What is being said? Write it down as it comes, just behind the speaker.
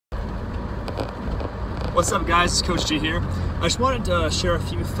What's up guys, it's Coach G here. I just wanted to share a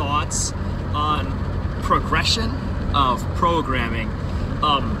few thoughts on progression of programming.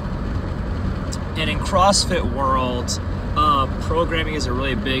 And in CrossFit world, programming is a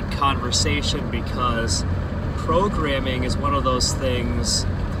really big conversation because programming is one of those things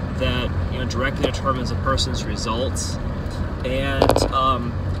that directly determines a person's results, and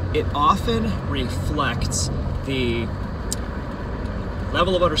it often reflects the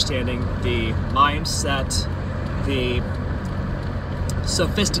level of understanding, the mindset, the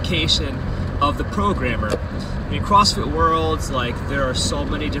sophistication of the programmer. In CrossFit worlds, there are so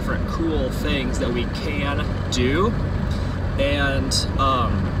many different cool things that we can do, and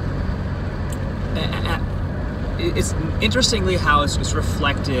it's interestingly how it's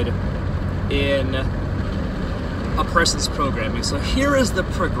reflected in a person's programming. So here is the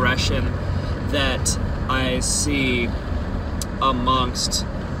progression that I see amongst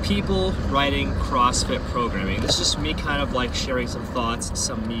people writing CrossFit programming. This is just me kind of sharing some thoughts,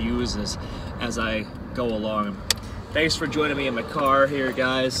 some muses as I go along. Thanks for joining me in my car here,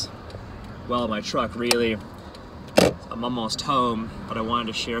 guys. Well, my truck, really. I'm almost home, but I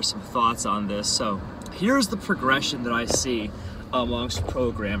wanted to share some thoughts on this. So here's the progression that I see amongst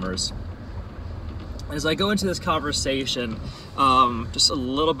programmers. As I go into this conversation, just a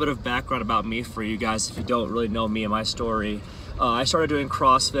little bit of background about me for you guys if you don't really know me and my story. I started doing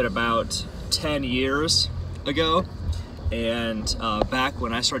CrossFit about 10 years ago, and back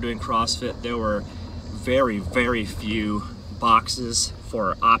when I started doing CrossFit, there were very, very few boxes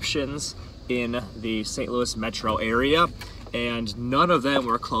for options in the St. Louis metro area, and none of them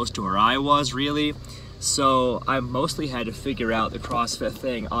were close to where I was really. So I mostly had to figure out the CrossFit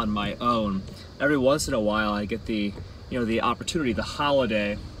thing on my own. Every once in a while I get the the opportunity, the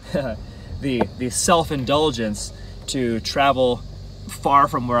holiday, the self-indulgence to travel far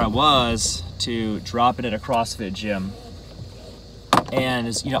from where I was to drop it in a CrossFit gym. And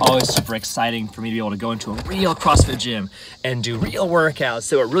it's always super exciting for me to be able to go into a real CrossFit gym and do real workouts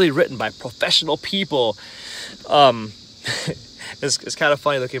that were really written by professional people. It's kind of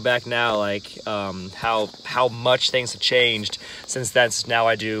funny looking back now, how much things have changed since then. Now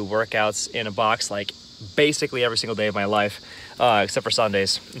I do workouts in a box basically every single day of my life, except for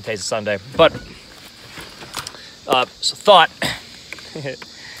Sundays, in case it's Sunday. But so thought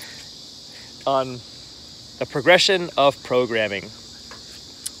on the progression of programming.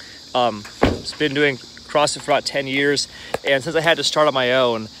 I've been doing CrossFit for about 10 years, and since I had to start on my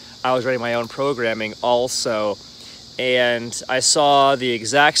own, I was writing my own programming also. And I saw the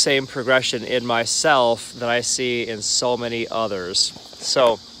exact same progression in myself that I see in so many others.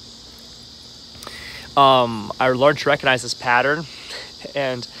 So I learned to recognize this pattern,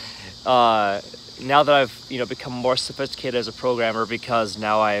 and now that I've become more sophisticated as a programmer, because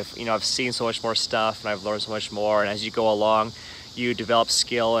now I've seen so much more stuff and I've learned so much more, and as you go along you develop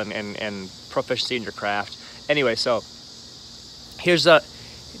skill and proficiency in your craft. Anyway, so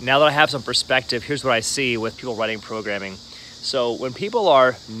now that I have some perspective, here's what I see with people writing programming. So when people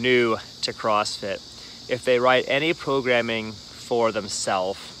are new to CrossFit, if they write any programming for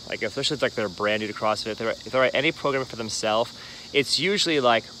themselves, especially if they're brand new to CrossFit, if they write any programming for themselves, it's usually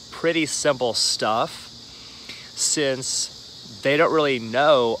pretty simple stuff, since they don't really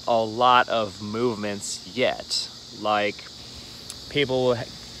know a lot of movements yet. People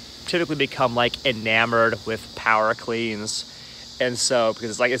typically become enamored with power cleans. And so,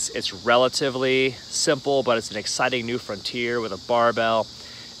 because it's relatively simple, but it's an exciting new frontier with a barbell.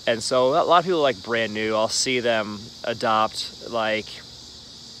 And so a lot of people brand new, I'll see them adopt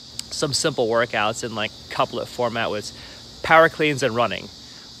some simple workouts in couplet format with power cleans and running,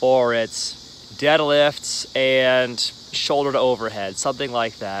 or it's deadlifts and shoulder to overhead, something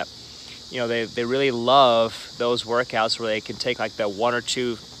like that. They really love those workouts where they can take the one or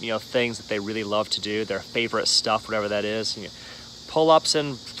two things that they really love to do, their favorite stuff, whatever that is, pull-ups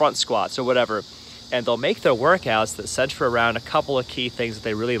and front squats or whatever, and they'll make their workouts that center around a couple of key things that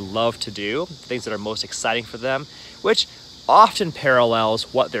they really love to do, things that are most exciting for them, which often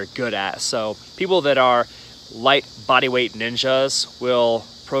parallels what they're good at. So people that are light bodyweight ninjas will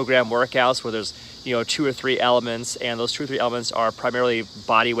program workouts where there's 2 or 3 elements, and those 2 or 3 elements are primarily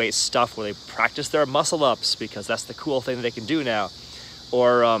bodyweight stuff where they practice their muscle ups because that's the cool thing that they can do now.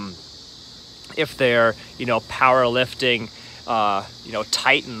 Or if they're powerlifting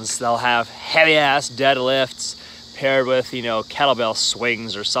titans, they'll have heavy ass deadlifts paired with kettlebell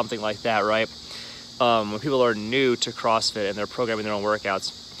swings or something like that, right? When people are new to CrossFit and they're programming their own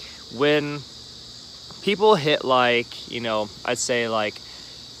workouts, when people hit I'd say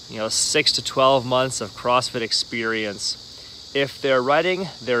 6 to 12 months of CrossFit experience, if they're writing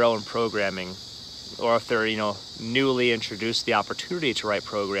their own programming, or if they're, newly introduced to the opportunity to write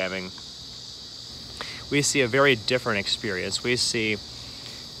programming, we see a very different experience. We see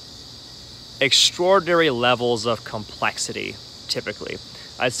extraordinary levels of complexity, typically.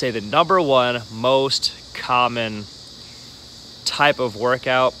 I'd say the number one most common type of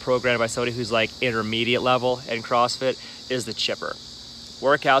workout programmed by somebody who's like intermediate level in CrossFit is the chipper.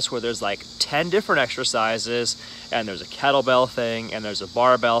 Workouts where there's like 10 different exercises, and there's a kettlebell thing, and there's a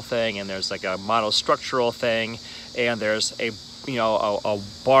barbell thing, and there's like a monostructural thing, and there's a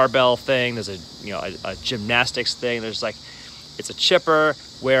barbell thing, there's a gymnastics thing, there's like, it's a chipper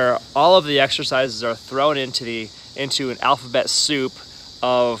where all of the exercises are thrown into an alphabet soup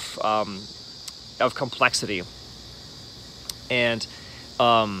of complexity. And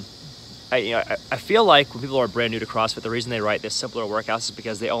I feel like when people are brand new to CrossFit, the reason they write this simpler workouts is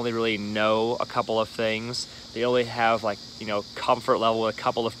because they only really know a couple of things. They only have comfort level with a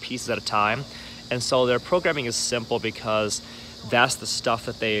couple of pieces at a time. And so their programming is simple because that's the stuff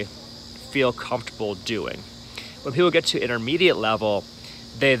that they feel comfortable doing. When people get to intermediate level,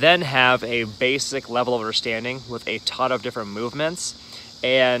 they then have a basic level of understanding with a ton of different movements,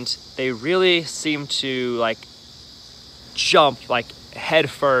 and they really seem to jump head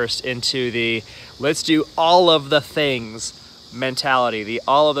first into the let's do all of the things mentality, the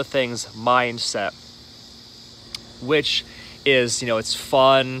all of the things mindset, which is, it's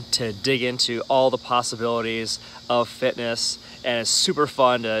fun to dig into all the possibilities of fitness, and it's super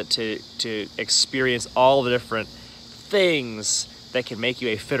fun to experience all the different things that can make you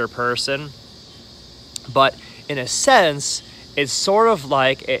a fitter person. But in a sense, it's sort of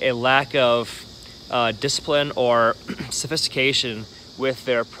like a lack of discipline or sophistication with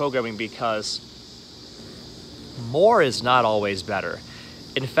their programming, because more is not always better.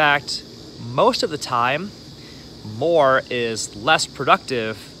 In fact, most of the time, more is less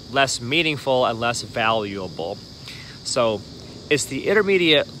productive, less meaningful, and less valuable. So it's the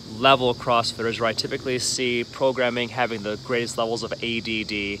intermediate level CrossFitters where I typically see programming having the greatest levels of ADD,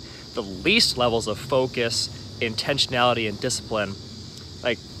 the least levels of focus, intentionality, and discipline.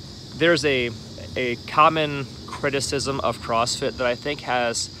 There's a common criticism of CrossFit that I think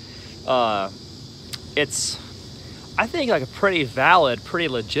has, it's a pretty valid, pretty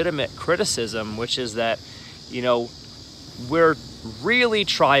legitimate criticism, which is that, we're really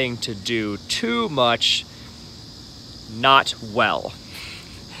trying to do too much not well.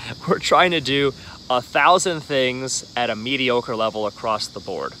 We're trying to do 1,000 things at a mediocre level across the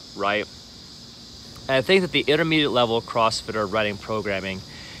board, right? And I think that the intermediate level CrossFitter writing programming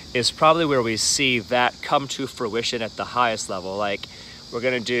is probably where we see that come to fruition at the highest level. We're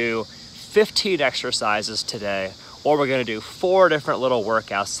gonna do 15 exercises today, or we're gonna do 4 different little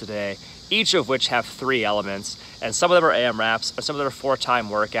workouts today, each of which have 3 elements, and some of them are AMRAPs, and some of them are 4-time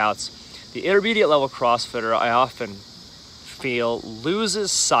workouts. The intermediate level CrossFitter, I often feel,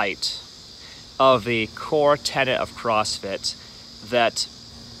 loses sight of the core tenet of CrossFit, that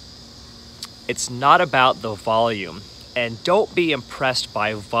it's not about the volume. And don't be impressed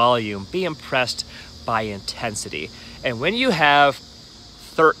by volume, be impressed by intensity. And when you have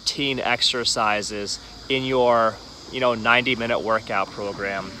 13 exercises in your 90-minute workout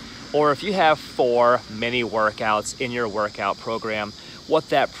program, or if you have 4 mini workouts in your workout program, what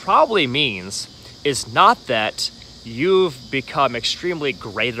that probably means is not that you've become extremely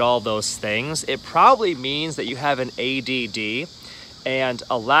great at all those things. It probably means that you have an ADD and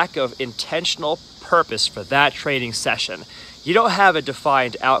a lack of intentional purpose for that training session. You don't have a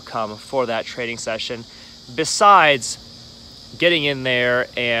defined outcome for that training session besides getting in there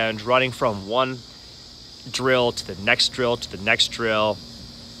and running from one drill to the next drill to the next drill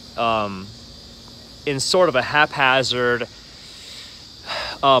in sort of a haphazard,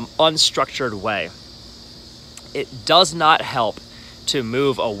 unstructured way. It does not help to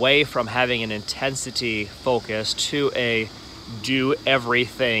move away from having an intensity focus to a do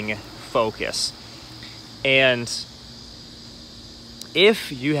everything focus. And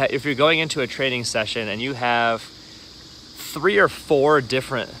if you're going into a training session and you have 3 or 4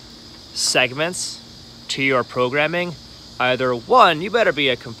 different segments to your programming, either one, you better be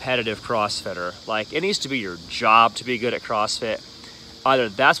a competitive CrossFitter. It needs to be your job to be good at CrossFit. Either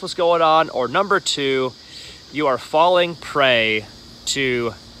that's what's going on, or number 2, you are falling prey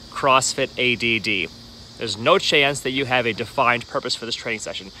to CrossFit ADD. There's no chance that you have a defined purpose for this training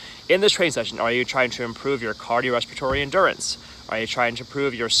session. In this training session, are you trying to improve your cardiorespiratory endurance? Are you trying to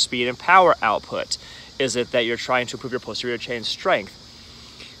improve your speed and power output? Is it that you're trying to improve your posterior chain strength?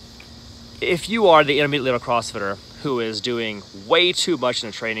 If you are the intermediate level CrossFitter who is doing way too much in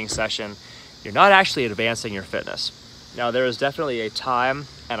a training session, you're not actually advancing your fitness. Now, there is definitely a time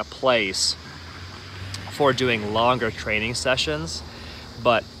and a place for doing longer training sessions,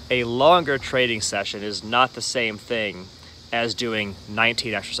 but a longer training session is not the same thing as doing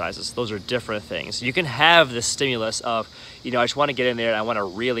 19 exercises. Those are different things. You can have the stimulus of, I just want to get in there and I want to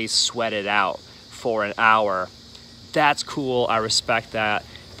really sweat it out for an hour. That's cool, I respect that.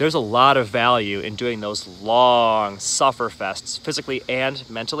 There's a lot of value in doing those long sufferfests, physically and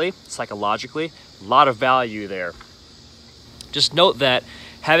mentally, psychologically, a lot of value there. Just note that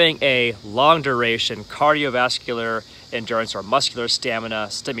having a long duration cardiovascular endurance or muscular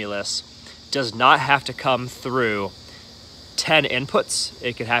stamina stimulus does not have to come through 10 inputs.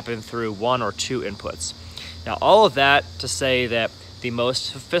 It can happen through 1 or 2 inputs. Now, all of that to say that the most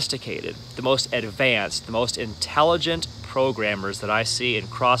sophisticated, the most advanced, the most intelligent programmers that I see in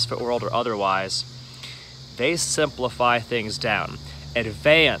CrossFit world or otherwise, they simplify things down.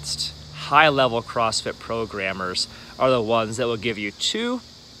 Advanced, high-level CrossFit programmers are the ones that will give you 2,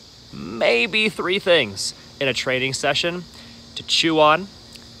 maybe 3 things in a training session to chew on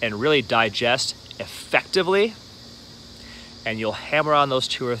and really digest effectively, and you'll hammer on those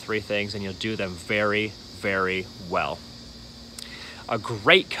 2 or 3 things and you'll do them very, very well. A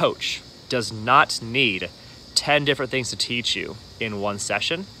great coach does not need 10 different things to teach you in one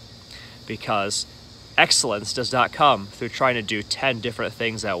session, because excellence does not come through trying to do 10 different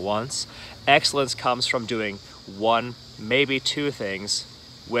things at once. Excellence comes from doing 1, maybe 2 things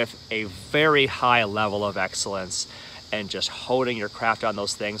with a very high level of excellence and just honing your craft on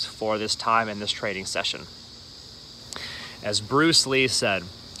those things for this time in this training session. As Bruce Lee said,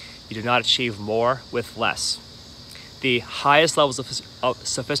 you do not achieve more with less. The highest levels of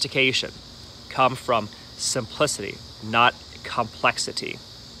sophistication come from simplicity, not complexity.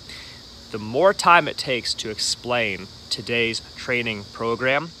 The more time it takes to explain today's training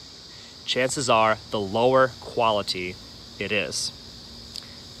program, chances are the lower quality it is.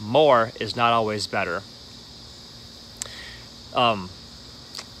 More is not always better.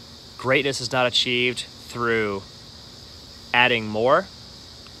 Greatness is not achieved through adding more.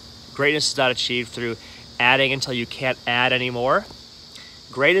 Greatness is not achieved through adding until you can't add anymore.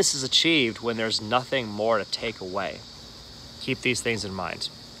 Greatness is achieved when there's nothing more to take away. Keep these things in mind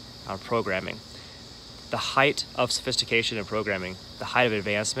on programming. The height of sophistication in programming, the height of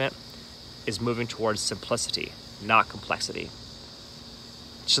advancement, is moving towards simplicity, not complexity.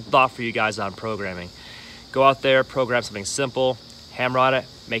 Just a thought for you guys on programming. Go out there, program something simple, hammer on it,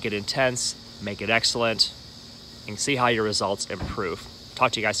 make it intense, make it excellent, and see how your results improve.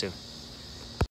 Talk to you guys soon.